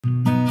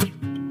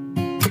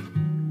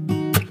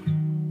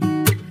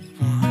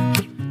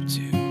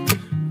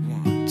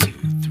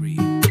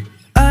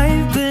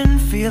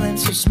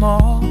so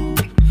small.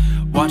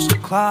 Watch the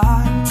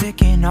clock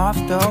ticking off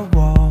the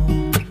wall.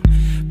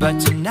 But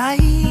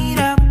tonight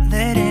I'm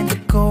letting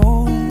it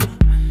go.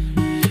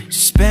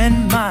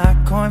 Spend my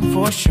coin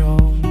for sure.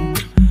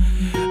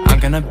 I'm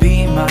gonna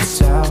be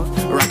myself,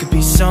 or I could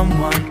be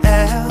someone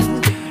else.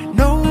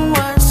 No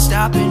one's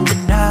stopping me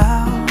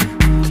now.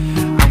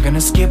 I'm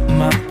gonna skip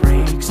my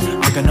breaks,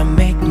 I'm gonna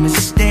make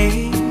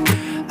mistakes.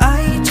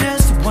 I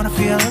just wanna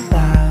feel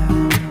alive.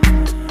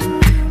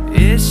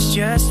 It's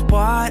just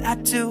what I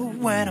do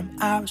when I'm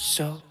out,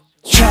 so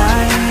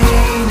try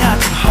not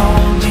to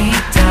hold me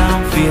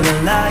down. Feel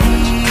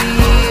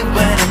alive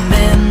when I'm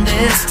in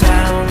this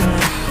town.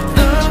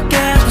 Look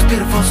at those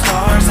beautiful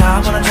stars.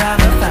 I wanna drive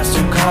a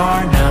faster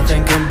car.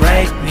 Nothing can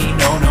break me,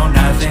 no, no,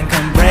 nothing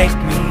can break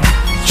me.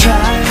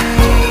 Try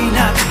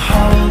not to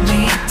hold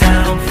me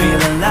down.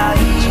 Feel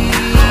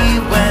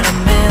alive when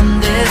I'm in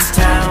this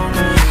town.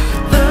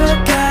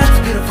 Look at those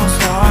beautiful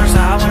stars.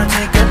 I wanna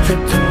take a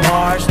trip to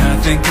Mars.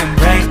 Nothing can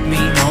break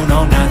me, no, no,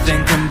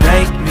 nothing can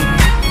break me.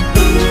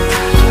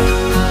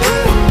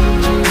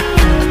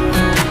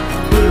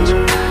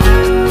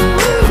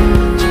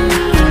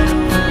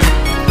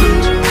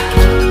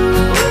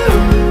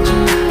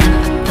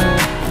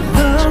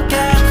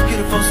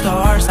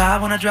 I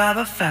wanna drive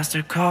a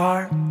faster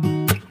car.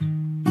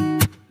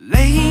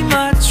 Lay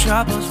my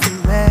troubles to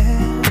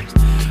rest.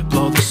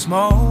 Blow the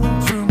smoke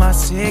through my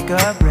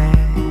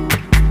cigarette.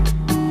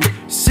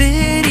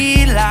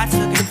 City lights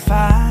looking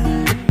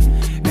fine,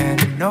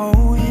 and I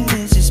know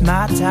this is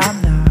my time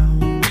now.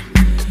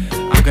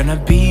 I'm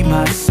gonna be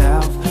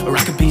myself, or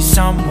I could be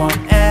someone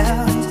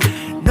else.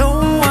 No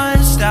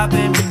one's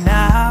stopping me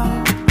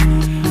now.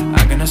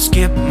 I'm gonna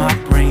skip my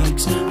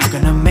breaks, I'm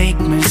gonna make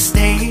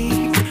mistakes.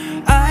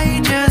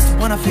 I just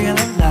wanna feel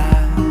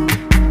alive.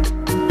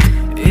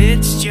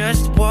 It's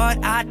just what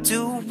I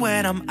do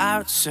when I'm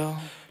out, so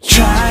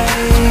try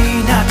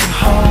not to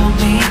hold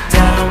me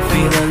down.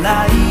 Feel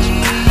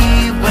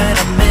alive when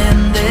I'm in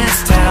this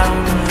town.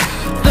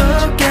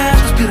 Look at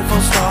those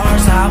beautiful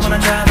stars. I wanna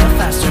drive a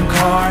faster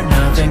car.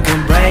 Nothing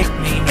can break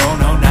me, no,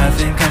 no,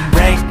 nothing can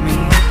break me.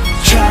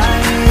 Try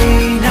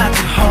not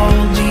to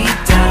hold me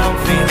down.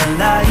 Feel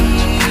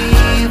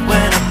alive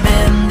when I'm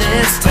in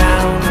this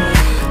town.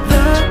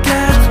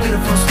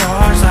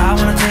 I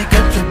wanna take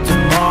a trip to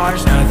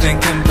Mars. Nothing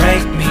can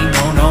break me,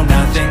 no, no,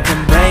 nothing can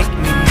break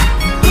me.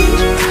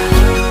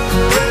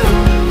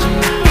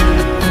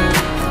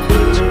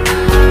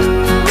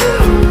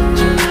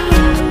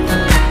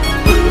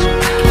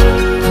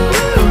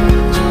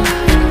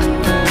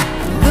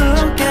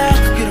 Look at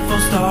the beautiful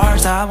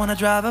stars. I wanna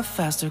drive a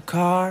faster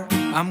car.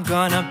 I'm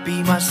gonna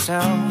be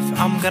myself,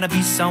 I'm gonna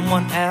be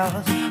someone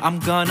else. I'm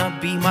gonna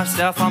be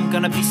myself, I'm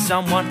gonna be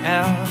someone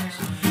else.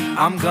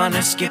 I'm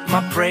gonna skip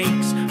my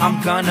breaks,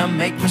 I'm gonna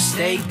make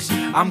mistakes.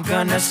 I'm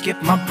gonna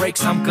skip my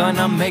breaks, I'm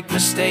gonna make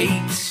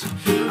mistakes.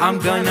 I'm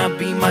gonna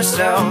be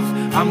myself,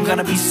 I'm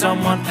gonna be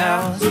someone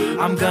else.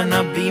 I'm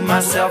gonna be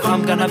myself,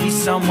 I'm gonna be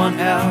someone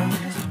else.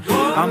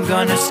 I'm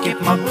gonna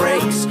skip my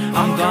breaks,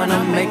 I'm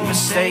gonna make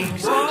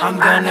mistakes. I'm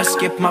gonna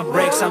skip my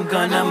breaks, I'm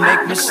gonna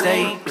make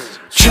mistakes.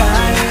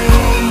 Try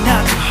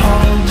not to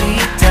hold me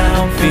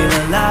down. Feel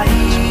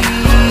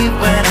alive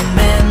when I'm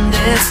in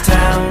this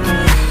town.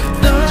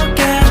 Look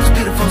at those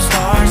beautiful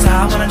stars.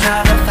 I wanna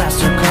drive a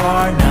faster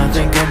car.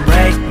 Nothing can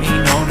break me,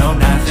 no, no,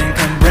 nothing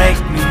can break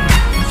me.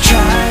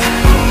 Try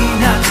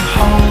not to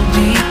hold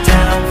me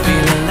down.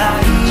 Feel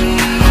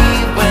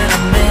alive when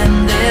I'm in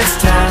this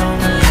town.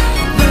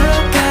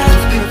 Look at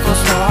those beautiful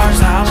stars.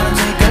 I wanna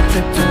take a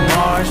trip to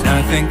Mars.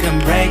 Nothing can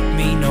break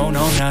me, no,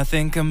 no,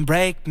 nothing can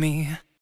break me.